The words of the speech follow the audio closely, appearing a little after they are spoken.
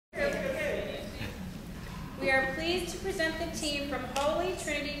We are pleased to present the team from Holy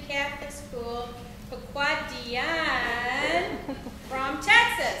Trinity Catholic School, Pequadian, from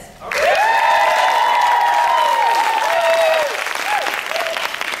Texas.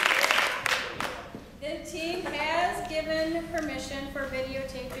 The team has given permission for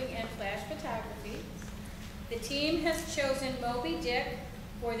videotaping and flash photography. The team has chosen Moby Dick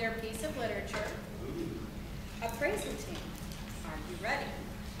for their piece of literature. Appraisal team, are you ready?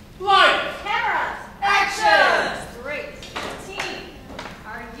 Light! Cameras! Action! Great. Team,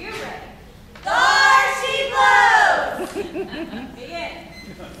 are you ready? There she blows! Begin.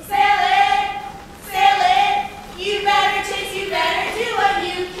 Sail it! Sail it! You better chase, you better do what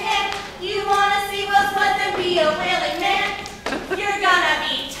you can. You wanna see what's what then be a whaling man. You're gonna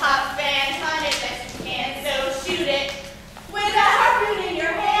be tough and hunt it best you can, so shoot it. With a harpoon in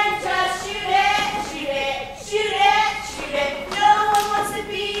your hand, just shoot it, shoot it, shoot it, shoot it. No one wants to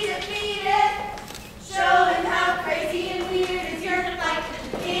be defeated. Show him how crazy and weird is your flight.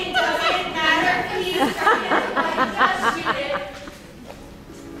 It doesn't matter if he's trying to fight, just shoot it.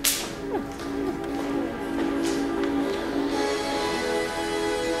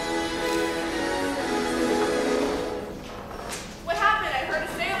 What happened? I heard a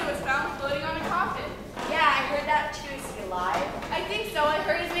sailor was found floating on a coffin. Yeah, I heard that too. Is he alive? I think so. I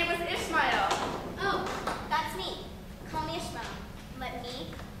heard his name was Ishmael. Oh, that's me. Call me Ishmael. Let me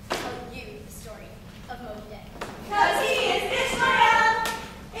tell you the story of Moby Dick. Cause he is Ishmael,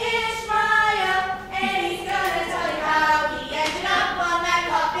 Ishmael, and he's gonna tell you how he ended up on that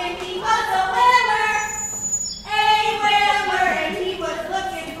coffin. He was a whaler, and he was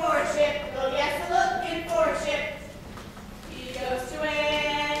looking for a ship. Oh yes, looking for a ship. He goes to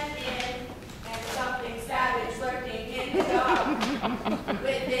an inn, and something savage lurking in the dark.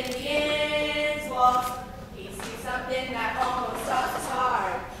 Within the inn's walls, he sees something that almost stops his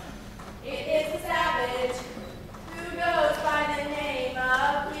heart. It is a savage who goes by the name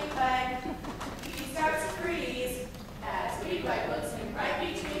of Queequeg. He starts to freeze as Queequeg looks him right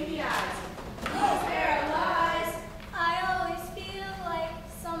between the eyes. He's paralyzed. I always feel like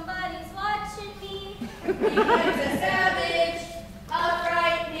somebody's watching me. Queequeg's a savage, a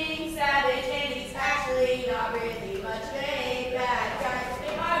frightening savage, and he's actually not really much of a bad guy.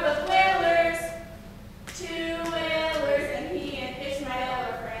 They are both whalers, two whalers, and he and Ishmael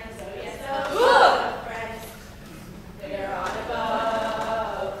are friends. So yes, those friends. They're on a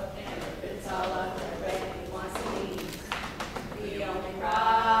boat, and it's all up there, right? He wants to leave. The only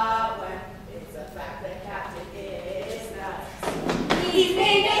problem is the fact that Captain is nuts. He's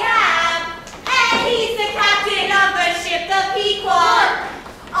named Ahab, and he's the captain of the ship, the Pequod.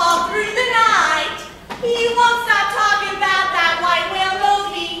 All through the night, he wants